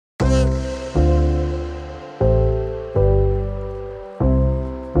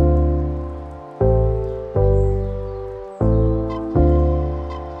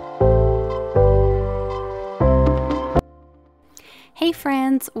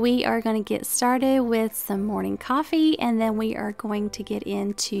friends, we are going to get started with some morning coffee, and then we are going to get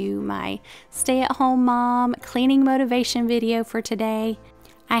into my stay-at-home mom cleaning motivation video for today.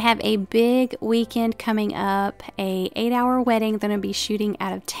 I have a big weekend coming up, a 8-hour wedding that I'm going to be shooting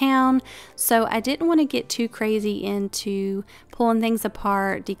out of town, so I didn't want to get too crazy into pulling things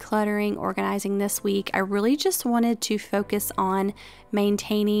apart, decluttering, organizing this week. I really just wanted to focus on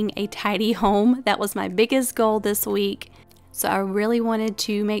maintaining a tidy home. That was my biggest goal this week. So I really wanted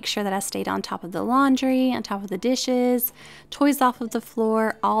to make sure that I stayed on top of the laundry, on top of the dishes, toys off of the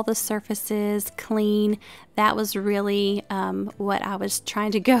floor, all the surfaces clean. That was really what I was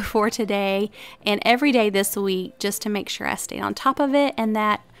trying to go for today and every day this week, just to make sure I stayed on top of it, and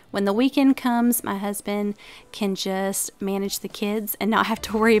that when the weekend comes, my husband can just manage the kids and not have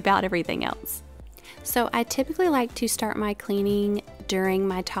to worry about everything else. So I typically like to start my cleaning during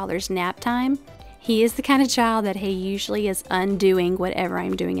my toddler's nap time. He is the kind of child that he usually is undoing whatever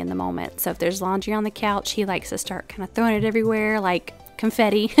I'm doing in the moment. So if there's laundry on the couch, he likes to start kind of throwing it everywhere like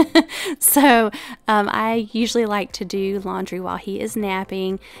confetti. So I usually like to do laundry while he is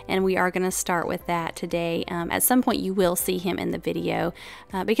napping, and we are going to start with that today. At some point you will see him in the video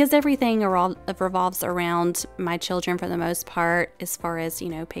because everything revolves around my children for the most part, as far as, you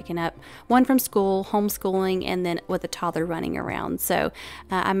know, picking up one from school, homeschooling, and then with a toddler running around. So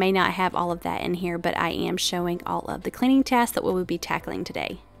I may not have all of that in here, but I am showing all of the cleaning tasks that we will be tackling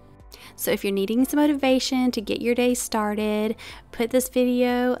today. So if you're needing some motivation to get your day started, put this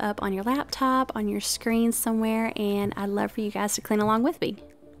video up on your laptop, on your screen somewhere, and I'd love for you guys to clean along with me.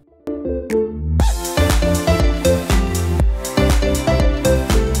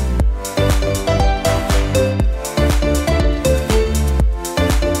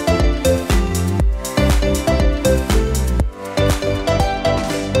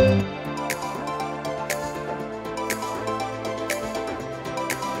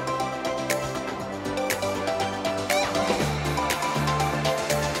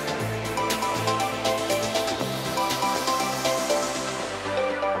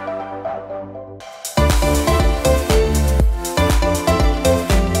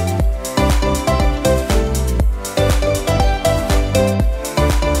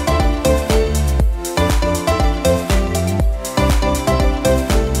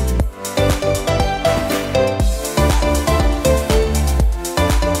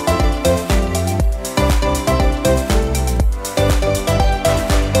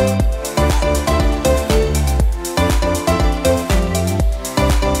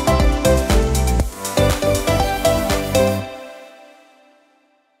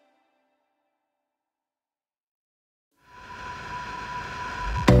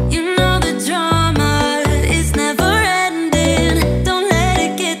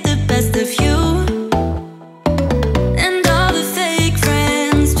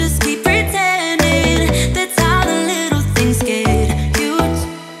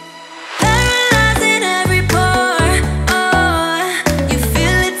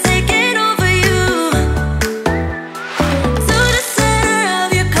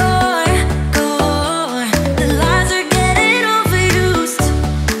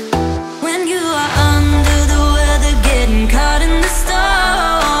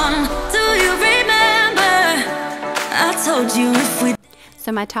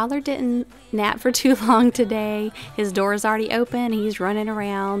 So my toddler didn't nap for too long today. His door is already open. He's running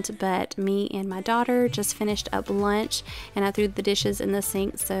around, but me and my daughter just finished up lunch, and I threw the dishes in the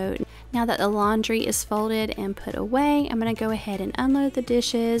sink. So now that the laundry is folded and put away, I'm going to go ahead and unload the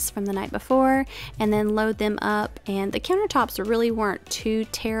dishes from the night before and then load them up. And the countertops really weren't too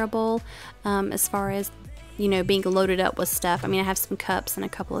terrible as far as, you know, being loaded up with stuff. I mean, I have some cups and a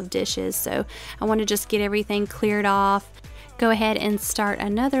couple of dishes, so I want to just get everything cleared off, go ahead and start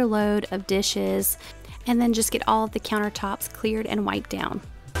another load of dishes, and then just get all of the countertops cleared and wiped down.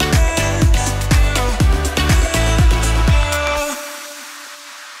 To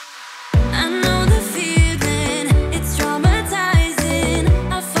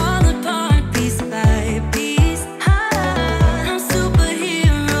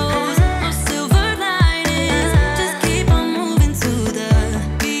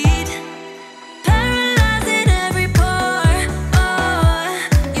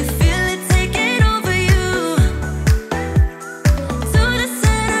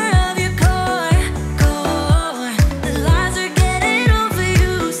the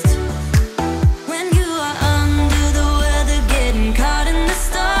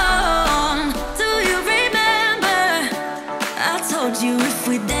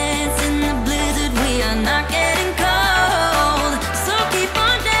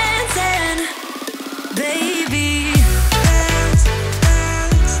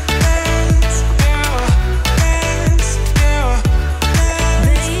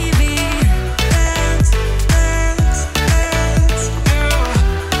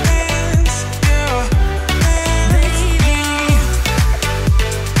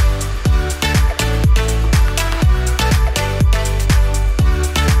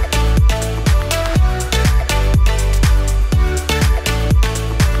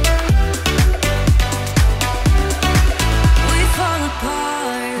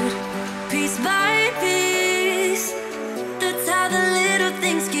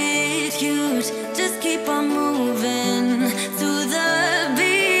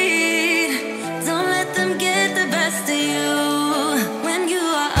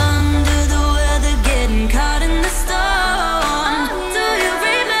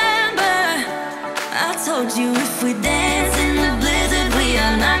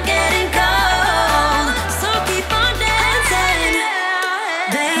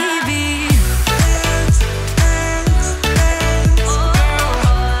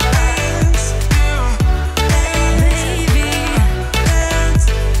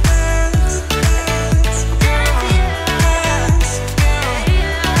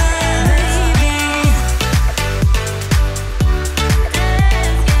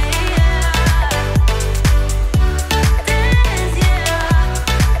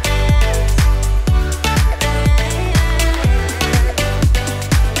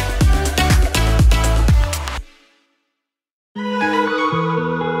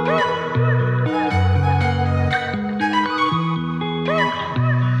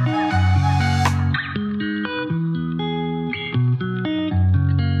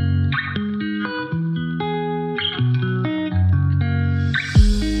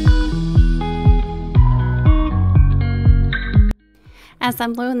As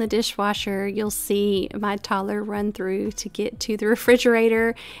I'm loading the dishwasher, you'll see my toddler run through to get to the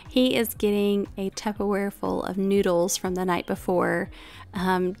refrigerator. He is getting a Tupperware full of noodles from the night before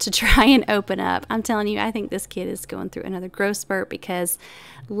to try and open up. I'm telling you, I think this kid is going through another growth spurt because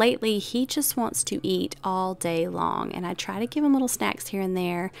lately he just wants to eat all day long. And I try to give him little snacks here and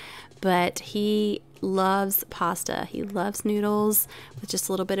there, but he loves pasta. He loves noodles with just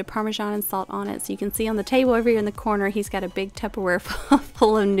a little bit of Parmesan and salt on it. So you can see on the table over here in the corner, he's got a big Tupperware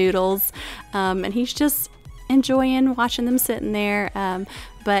full of noodles, and he's just enjoying watching them sitting there.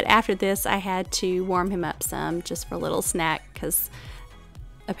 But after this, I had to warm him up some just for a little snack because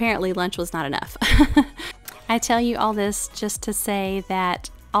apparently lunch was not enough. I tell you all this just to say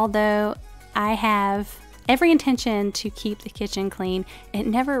that although I have every intention to keep the kitchen clean, it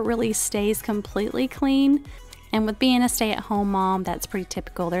never really stays completely clean. And with being a stay-at-home mom, that's pretty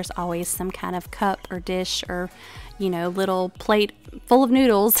typical. There's always some kind of cup or dish or, you know, little plate full of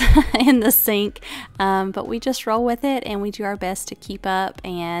noodles in the sink. But we just roll with it and we do our best to keep up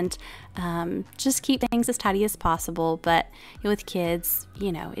and just keep things as tidy as possible. But with kids,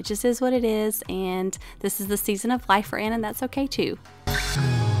 you know, it just is what it is. And this is the season of life we're in, and that's okay too.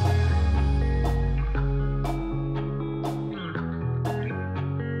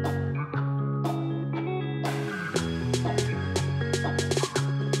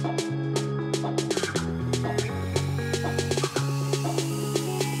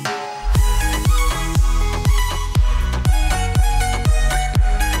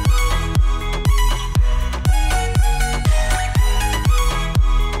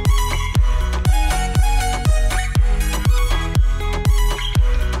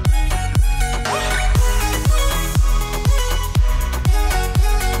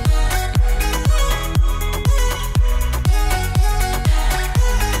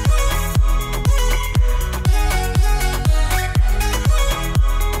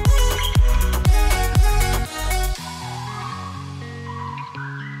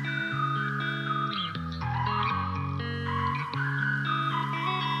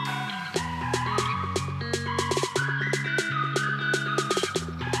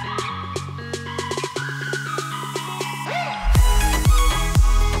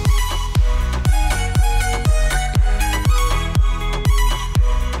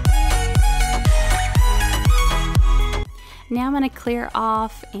 Now I'm going to clear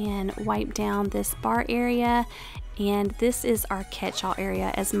off and wipe down this bar area, and this is our catch-all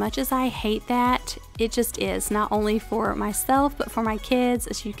area. As much as I hate that, it just is, not only for myself but for my kids.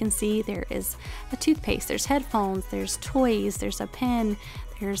 As you can see, there is a toothpaste, there's headphones, there's toys, there's a pen,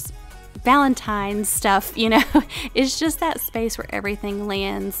 there's Valentine's stuff, you know. It's just that space where everything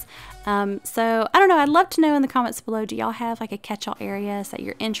lands. So I don't know, I'd love to know in the comments below, do y'all have like a catch-all area? Is that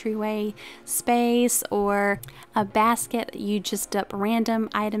your entryway space, or a basket that you just dump random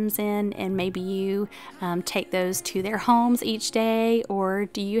items in and maybe you take those to their homes each day? Or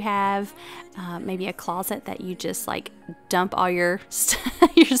do you have maybe a closet that you just like dump all your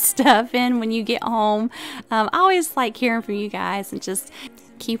your stuff in when you get home? I always like hearing from you guys and just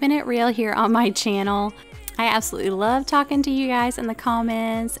keeping it real here on my channel. I absolutely love talking to you guys in the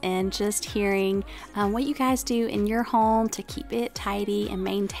comments and just hearing what you guys do in your home to keep it tidy and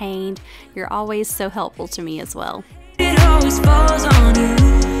maintained. You're always so helpful to me as well. It always falls on you.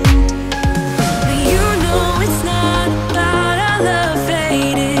 You know it's not about our love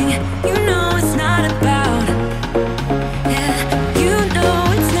fading. You know it's not about, yeah. You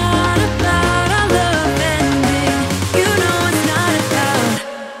know it's not about our love ending. You know it's not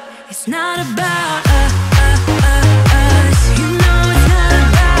about, it's not about us. You know it's not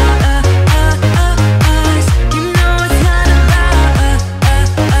about us. You know it's not about us.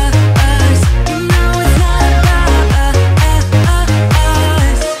 You know it's not about us.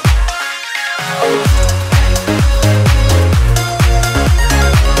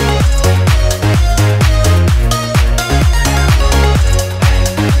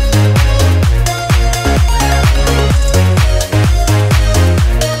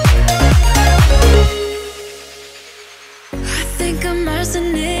 I think I'm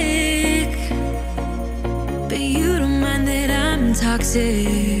arsenic, but you don't mind that I'm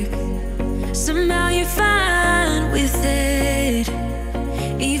toxic. Somehow you're fine with it,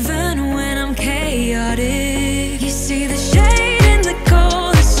 even when I'm chaotic. You see the shade in the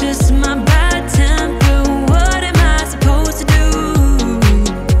cold, it's just my bad temper. What am I supposed to do?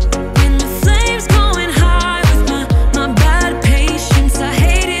 When the flames going high with my bad patience, I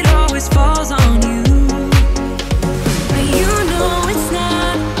hate it always falls on you. But you know it's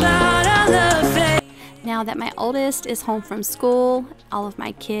not about our love. Now Now that my oldest is home from school, all of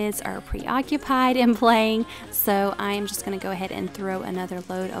my kids are preoccupied and playing, so I am just going to go ahead and throw another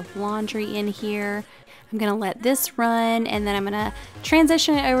load of laundry in here. I'm going to let this run, and then I'm going to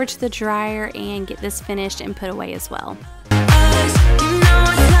transition it over to the dryer and get this finished and put away as well.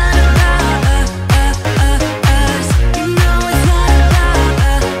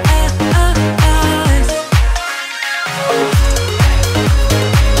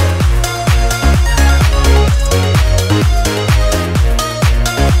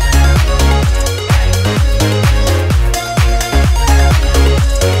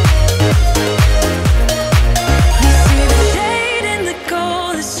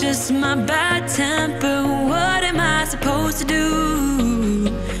 My bad temper, what am I supposed to do?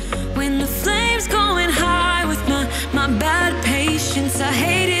 When the flame's going high with my bad patience, I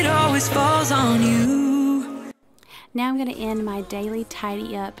hate it always falls on you. Now I'm going to end my daily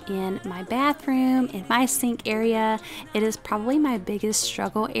tidy up in my bathroom, in my sink area. It is probably my biggest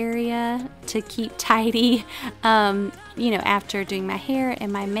struggle area to keep tidy. You know, after doing my hair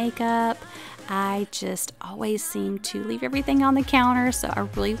and my makeup, I just always seem to leave everything on the counter, so I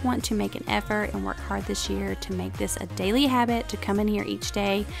really want to make an effort and work hard this year to make this a daily habit to come in here each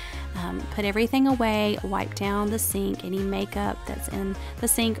day, put everything away, wipe down the sink, any makeup that's in the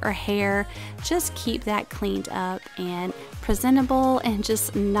sink or hair, just keep that cleaned up and presentable and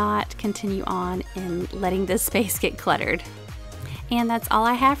just not continue on in letting this space get cluttered. And that's all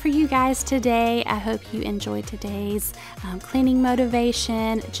I have for you guys today. I hope you enjoyed today's cleaning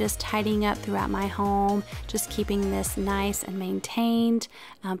motivation, just tidying up throughout my home, just keeping this nice and maintained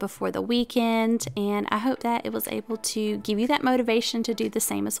before the weekend. And I hope that it was able to give you that motivation to do the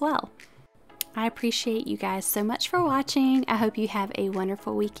same as well. I appreciate you guys so much for watching. I hope you have a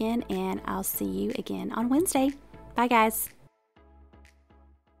wonderful weekend, and I'll see you again on Wednesday. Bye, guys.